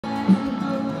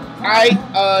Alright,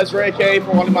 it's Ray K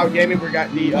from Wollie Mopped Gaming. We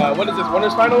got the, what is this,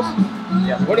 Winners Finals?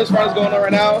 Yeah. Winners Finals going on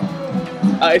right now.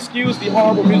 Excuse the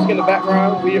horrible music in the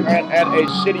background. We are at a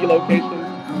shitty location.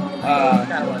 I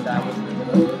kind of want to die listening to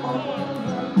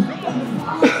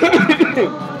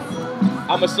this.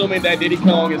 I'm assuming that Diddy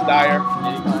Kong is dire.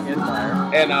 Diddy Kong is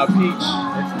dire. And Peach.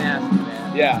 It's nasty,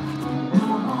 man.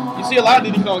 Yeah. You see a lot of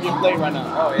Diddy Kong getting played right now.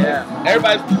 Oh, yeah.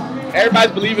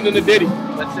 Everybody's believing in the Diddy.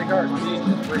 But Cigar's Peach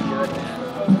is pretty good, man.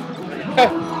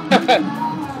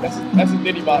 That's a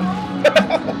Diddy bot. There's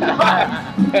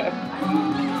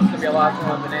gonna be a lot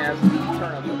more bananas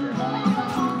turn-ups here.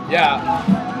 Yeah.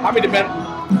 How many bananas?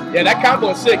 Yeah, that combo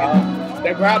is sick.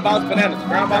 That ground bounce bananas.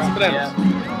 Ground bounce bananas. Yeah.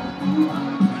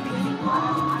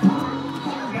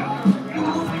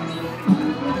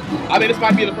 I mean, this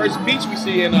might be the first Peach we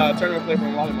see in tournament play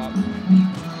from Wollie Mopped.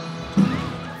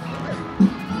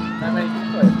 Not many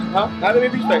Peach players. Huh? Not many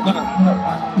Peach players,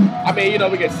 I mean, you know,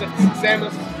 we get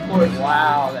Samus, of course.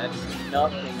 Wow, that's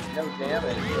nothing. No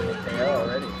damage for the KO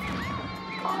already.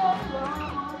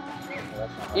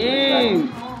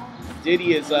 Diddy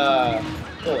is,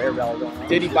 little air bell going on.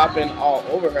 Diddy bopping all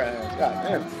over her ass. God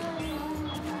damn.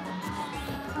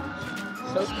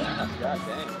 So fast, god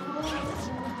dang.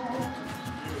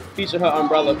 Peach and her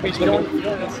umbrella. Peach you don't need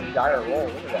some dire roll.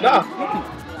 Look at that. Nah.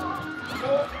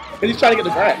 Because he's trying to get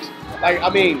the grabs. Like, I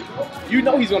mean, you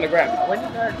know he's going to grab it. When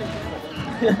did dire take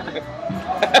damage?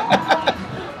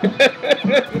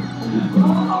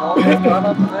 Oh, run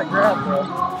up to that grab, bro.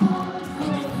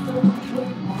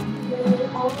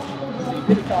 See,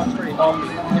 Diddy Kong's pretty healthy.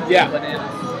 Yeah.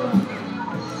 Bananas.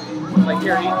 Like,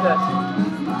 here, eat this.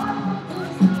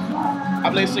 I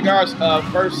believe Cigar's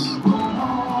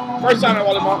first time at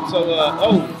Wollie Mopped, so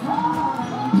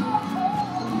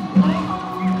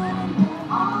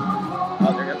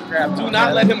Oh, they're gonna grab. Do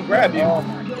not let him grab you. Oh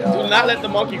my God. Do not let the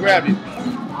monkey grab you.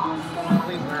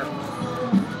 Please nerve.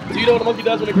 Do you know what the monkey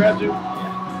does when it grabs you?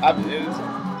 Yeah.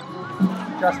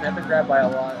 Trust me, I've been grabbed by a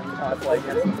lot every time I play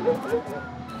against him.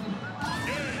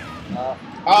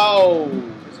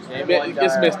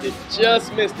 Just missed it.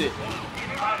 Just missed it.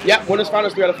 Yep, winners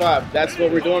finals 3 out of 5. That's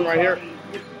what we're doing right here.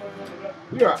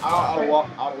 We are out of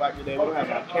whack today. We don't have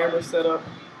our camera set up.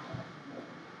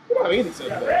 We don't have anything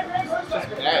set up today. It's just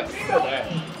bad. It's so bad.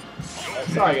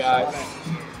 Sorry, guys.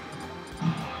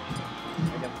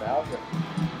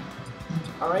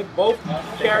 Alright, both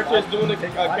characters doing the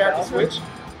character switch.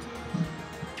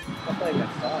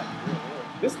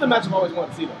 This is the match I've always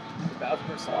wanted to see, though.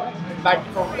 Like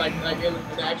from like in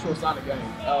the actual Sonic game.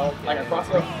 Oh, okay. Like a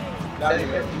crossover.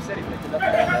 You said he picked it up. I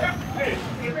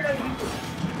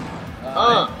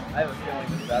have a feeling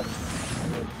that's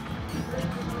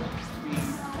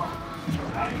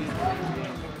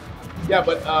yeah,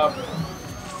 but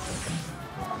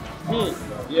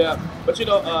yeah, but you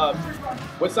know,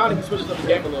 with Sonic he switches up the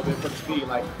game a little bit for the speed.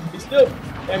 Like he's still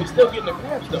getting the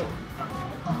grabs though.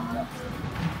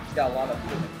 He's got a lot of.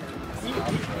 He's got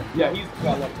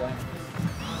a lot of blame.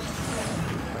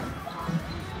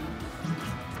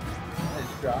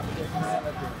 Drop it, man.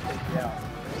 That's going to take you out.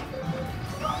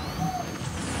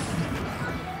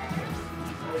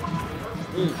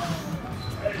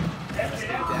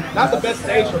 Not the best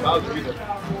stage for Bowser either.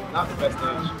 Not the best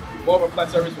stage. More of a flat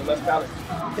surface with less talent.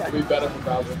 It'll be better for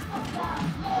Bowser.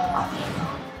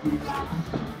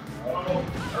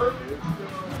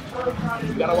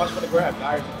 You gotta watch for the grab.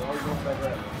 Dyer's always going for that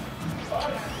grab.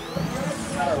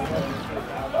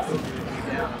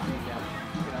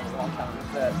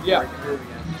 Yeah.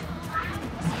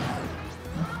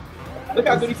 Look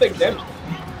how good he's taking damage.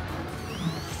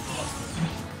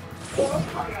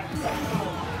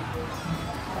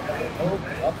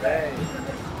 Okay.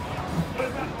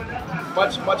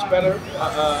 Much better.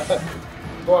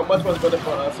 Going much better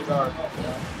for Cigar.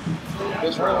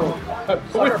 This round.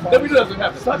 We knew that was gonna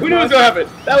happen. We knew it was gonna happen.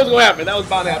 That was gonna happen. That was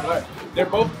bound to happen. Right. They're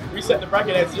both reset the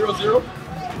bracket at 0-0.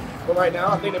 But right now,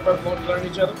 I think they're both going to learn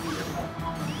each other.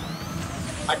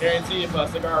 I guarantee if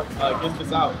Cigar gets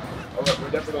this out, we're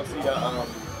definitely going to see a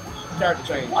character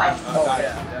change.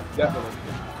 Yeah, definitely.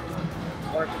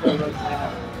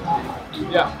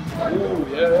 Yeah. Ooh,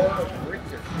 yeah.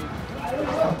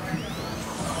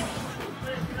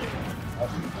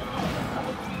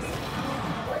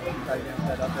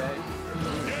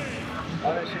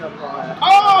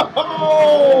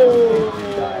 Oh!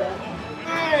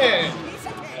 Man!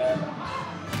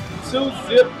 2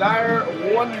 zip dire,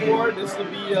 1 more. This will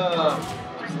be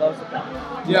Just loves the puck.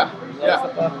 Yeah.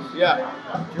 Yeah.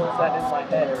 Drills that in my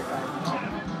head every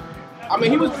time. I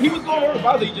mean, he was going over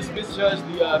Bowser. He just misjudged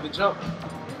the jump.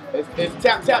 It's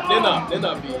tap then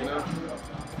up B, you know.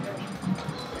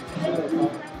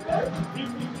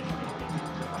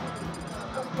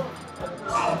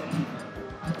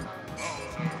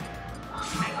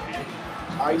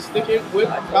 Are you sticking with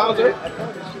Bowser?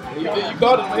 You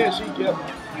called it, man. Sheik, yeah.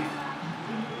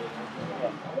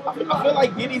 I feel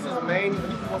like Diddy's is main. He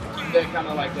wants to keep that kind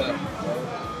of like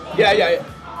yeah.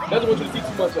 Doesn't want you to see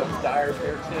too much of it. Dire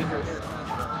here,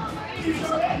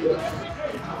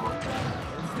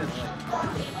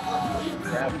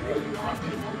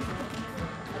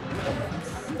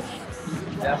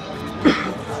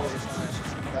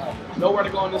 Nowhere to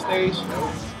go on this stage.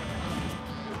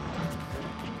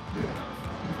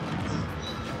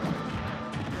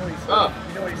 You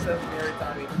know what he says to me every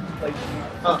time he plays Sheik?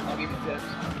 I'll give you tips.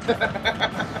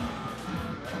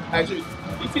 Actually,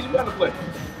 he teaches me how to play.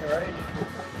 Alright.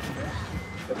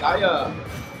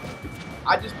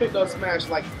 I just picked up Smash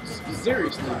like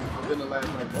seriously within the last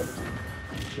like month or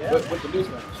two. Yeah. With the new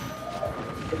Smash.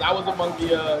 Because I was among the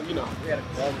We had a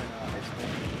club in high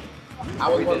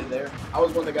school. I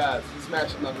was one of the guys.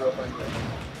 Smash is not a real funny thing.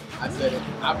 I said it.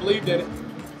 I believed in it.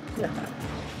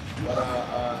 But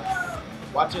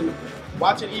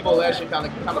watching Evo last year kind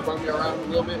of brought me around a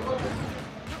little bit.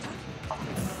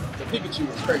 The Pikachu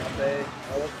was crazy.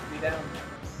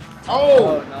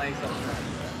 Oh! Nice.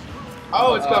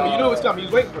 Oh, it's coming. You knew it was coming. He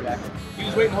was waiting for you. He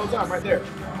was waiting the whole time right there.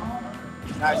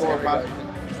 Nice one, Bowser.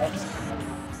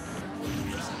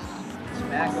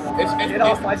 Get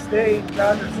off my stage.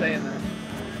 Roger's saying that.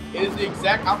 It is the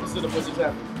exact opposite of what just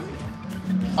happened.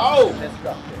 Oh!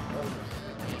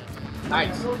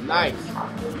 Nice.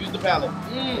 Use the pallet.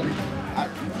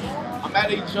 I'm mad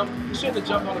that he jumped. He shouldn't have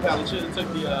jumped on the pallet. He should have took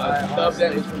the up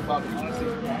damage from the bottom.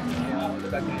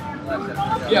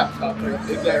 Yeah,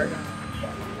 exactly.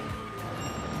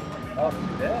 Oh,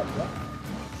 he's dead.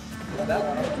 That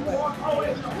one.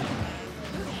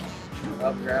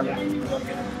 Up, grab it.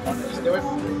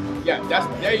 Yeah,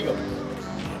 there you go.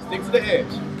 Stick to the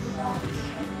edge.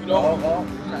 You know.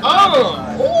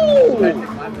 Ooh.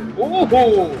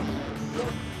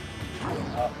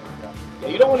 Yeah,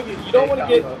 you don't want to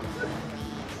get.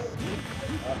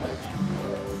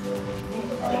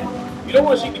 You don't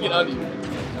want Sheik to get under you.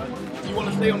 You want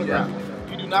to stay on the ground.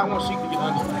 You do not want Sheik to get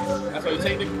under you. That's why you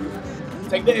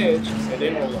take the edge and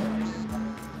then roll up.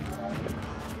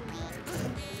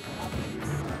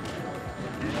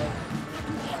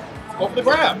 Go for the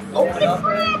grab.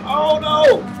 Oh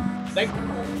no!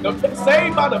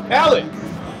 Saved by the pallet.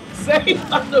 Saved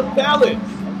by the pallet. All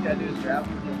you gotta do is grab.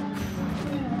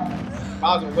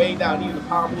 Bowser way down. He needs a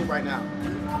power move right now.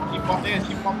 Keep him off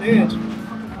the edge.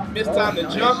 Missed time to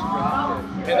jump.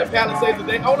 And the pallet saves the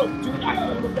day. Oh no!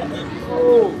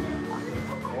 Oh.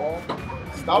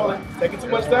 Stalling. Taking too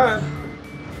much time.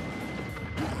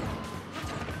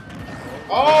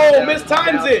 Oh,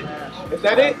 mistimes it. Is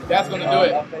that it? That's gonna do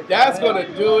it. That's gonna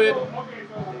do it.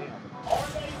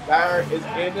 Cigar is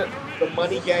in the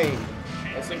money game.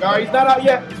 And Cigar, he's not out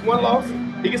yet. He's one loss.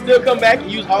 He can still come back and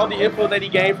use all the info that he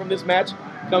gained from this match.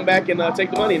 Come back and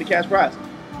take the money and the cash prize.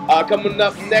 Coming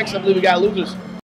up next, I believe we got losers.